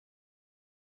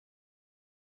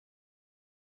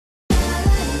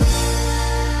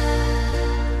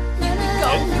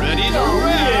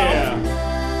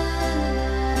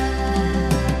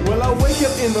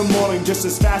in the morning just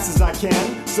as fast as I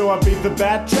can, so I beat the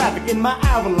bad traffic in my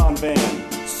Avalon van.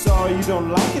 Sorry you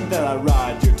don't like it that I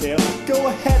ride your tail. Go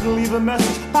ahead and leave a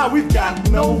message. Hi, we've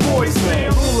got no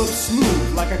voicemail. Roll up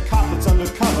smooth like a cop that's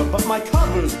undercover, but my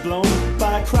cover's blown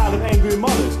by a crowd of angry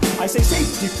mothers. I say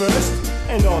safety first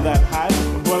and all that hype,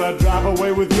 but I drive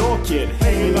away with your kid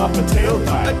hanging off a tailpipe.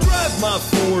 I drive my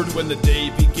Ford when the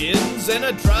day begins, and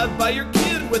I drive by your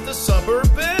kid with a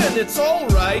Suburban. It's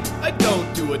alright, I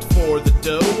don't do it for the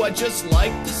dough. I just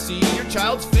like to see your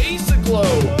child's face aglow.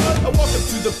 I walk up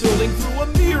to the building through a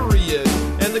myriad,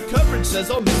 and the coverage says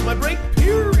I'll miss my break,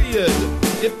 period.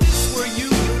 If this were you,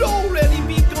 you'd already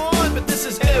be gone, but this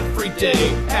is every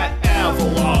day at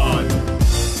Avalon.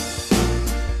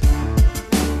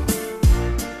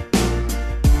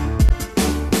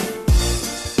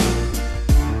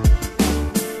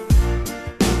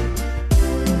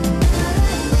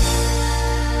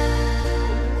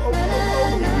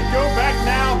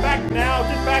 Now,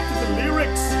 get back to the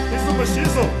lyrics. Hizzle the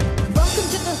shizzle. Welcome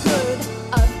to the hood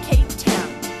of Cape Town,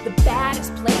 the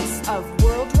baddest place of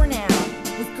world renown,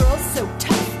 with girls so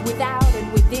tough without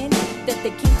and within that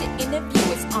they came to interview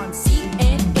us on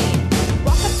CNN.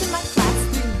 Walk up to my class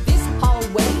through this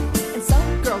hallway, and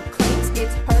some girl claims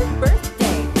it's her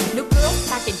birthday. No girls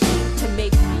packing heat to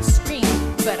make me scream,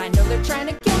 but I know they're trying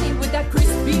to kill me with that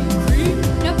Krispy Kreme.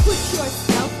 Now put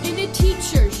yourself in a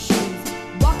teacher's shoes.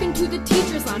 Walk into the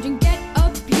teacher's lounge and get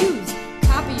abused.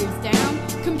 Copiers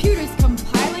down, computers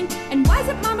compiling, and why's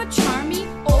it Mama Charmy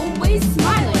always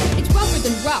smiling? It's rougher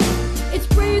than rough, it's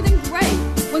grayer than gray,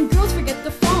 when girls forget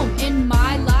the foam in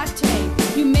my latte.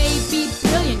 You may be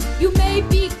brilliant, you may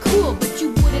be cool, but you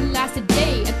wouldn't last a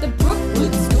day at the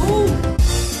Brookewood School.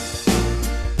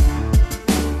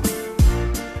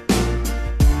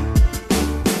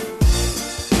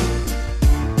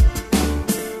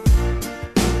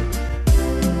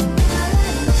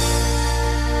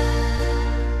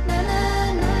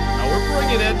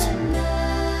 It.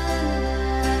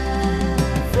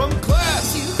 From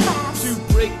class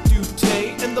to break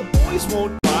dute, and the boys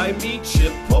won't buy me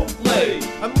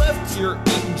Chipotle. I'm left here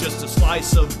eating just a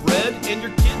slice of bread, and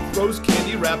your kid throws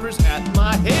candy wrappers at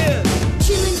my head.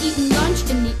 Chillin' eating lunch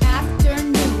in the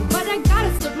afternoon, but I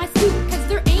gotta slip my soup cause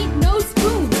there ain't no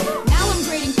spoon. Now I'm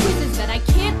grading quizzes that I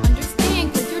can't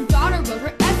understand, cause your daughter wrote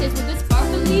her essays with a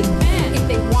sparkly pen. If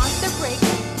they want their break,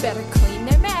 better clean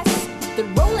their mess. They're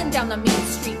rolling down the main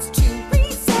streets to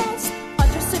recess,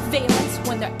 under surveillance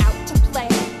when they're out to play,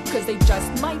 cause they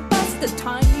just might bust a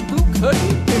tiny bouquet.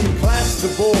 In class the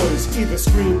boys either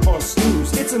scream or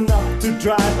snooze. It's enough to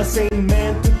drive a sane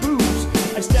man to booze.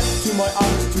 I step to my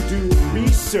office to do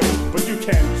research, but you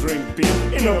can't drink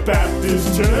beer in a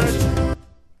Baptist church.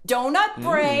 Donut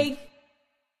break.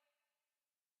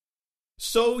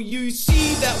 So you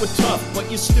see that we're tough, but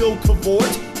you still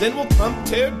cavort. Then we'll come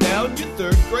tear down your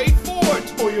third grade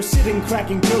fort. Or you're sitting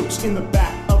cracking jokes in the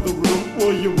back of the room.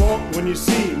 Well, you won't when you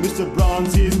see Mr.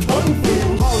 Bronzy's Kung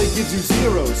Fu. Holly gives you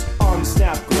zeros on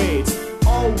snap grades,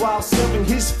 all while serving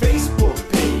his Facebook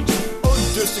page.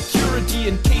 Under security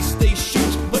in case they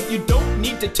shoot, but you don't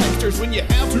need detectors when you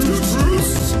have two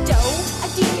truths. Doe, a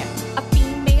deer, a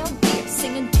female deer,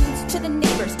 singing tunes to the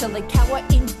neighbors till they cower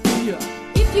in fear.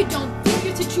 If you don't think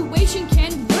your situation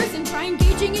can worsen, try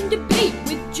engaging in debate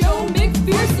with Joe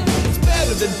McPherson. It's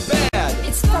better than bad,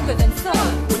 It's thugger than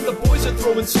thug, when the boys are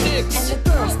throwing sticks, and the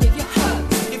girls give you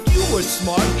hugs. if you were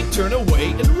smart, you'd turn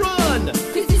away and run.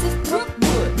 Cause this is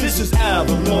Brookewood. This is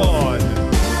Avalon.